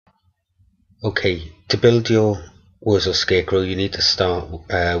Okay, to build your Worzel Scarecrow you need to start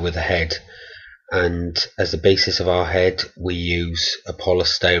with a head, and as the basis of our head we use a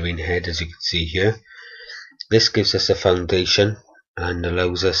polystyrene head, as you can see here. This gives us a foundation and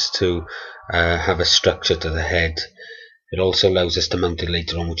allows us to have a structure to the head. It also allows us to mount it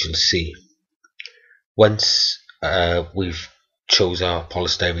later on, which you'll see. Once we've chose our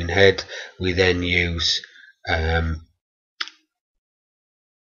polystyrene head, we then use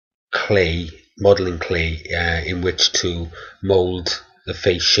modelling clay, in which to mould the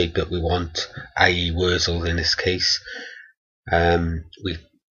face shape that we want, i.e. Worzel in this case. We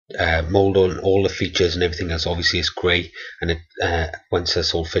mould on all the features, and everything else obviously is grey, and once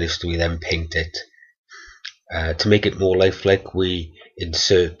that's all finished we then paint it. To make it more lifelike, we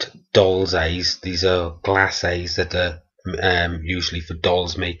insert doll's eyes. These are glass eyes that are usually for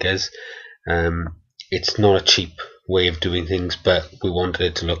dolls makers. It's not a cheap way of doing things, but we wanted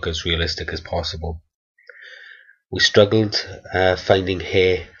it to look as realistic as possible. We struggled finding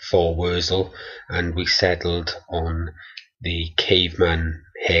hair for Worzel, and we settled on the caveman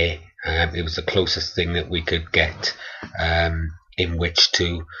hair. It was the closest thing that we could get in which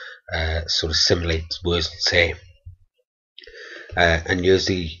to sort of simulate Worzel's hair. And here's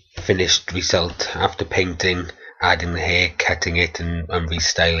the finished result after painting, adding the hair, cutting it and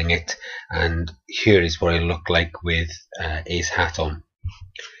restyling it, and here is what it looked like with his hat on.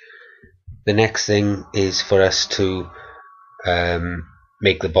 The next thing is for us to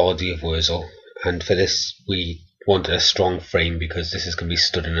make the body of Worzel, and for this we wanted a strong frame because this is going to be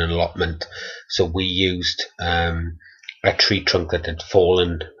stood in an allotment. So we used a tree trunk that had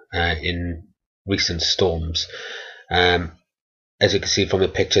fallen in recent storms. As you can see from the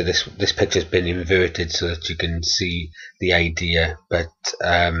picture, this picture has been inverted so that you can see the idea, but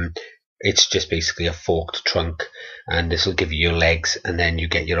it's just basically a forked trunk, and this will give you your legs, and then you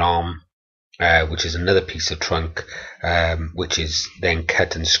get your arm, which is another piece of trunk, which is then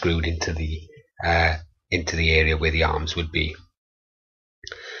cut and screwed into the area where the arms would be.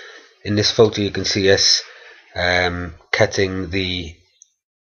 In this photo you can see us cutting the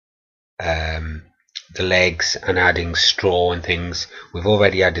legs and adding straw and things. We've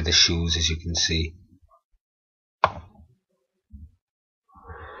already added the shoes, as you can see.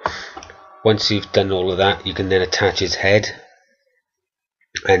 Once you've done all of that, you can then attach his head,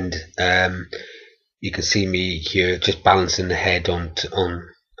 and you can see me here just balancing the head on to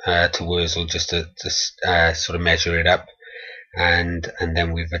Worzel, just to sort of measure it up, and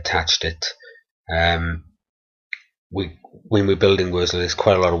then we've attached it. When we're building Worzel, there's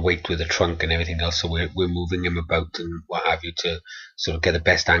quite a lot of weight with the trunk and everything else, so we're moving him about and what have you to sort of get the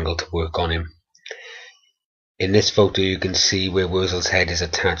best angle to work on him. In this photo you can see where Worzel's head is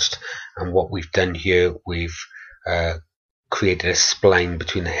attached, and what we've done here, we've created a spline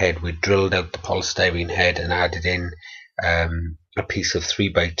between the head. We drilled out the polystyrene head and added in a piece of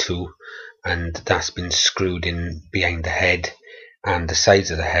 3x2, and that's been screwed in behind the head and the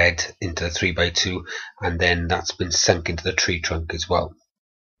sides of the head into the 3x2, and then that's been sunk into the tree trunk as well.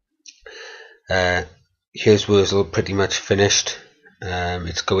 Here's Worzel pretty much finished.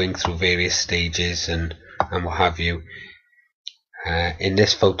 It's going through various stages and what have you. In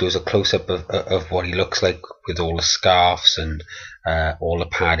this photo is a close-up of what he looks like with all the scarves and all the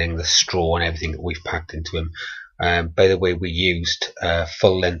padding, the straw and everything that we've packed into him. By the way, we used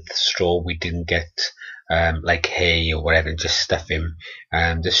full-length straw. We didn't get like hay or whatever, just stuff him.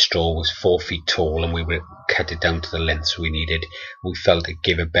 This straw was 4 feet tall, and we would cut it down to the lengths we needed. We felt it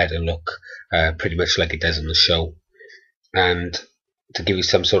gave a better look, pretty much like it does in the show. And to give you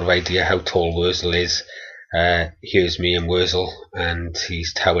some sort of idea how tall Worzel is, here's me and Worzel, and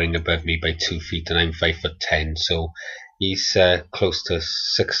he's towering above me by 2 feet, and I'm 5'10", so he's close to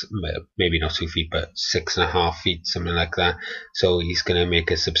 6, maybe not 2 feet, but 6.5 feet, something like that. So he's going to make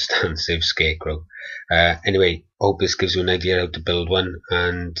a substantive scarecrow. Anyway, hope this gives you an idea how to build one,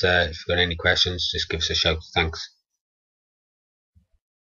 and if you've got any questions, just give us a shout. Thanks.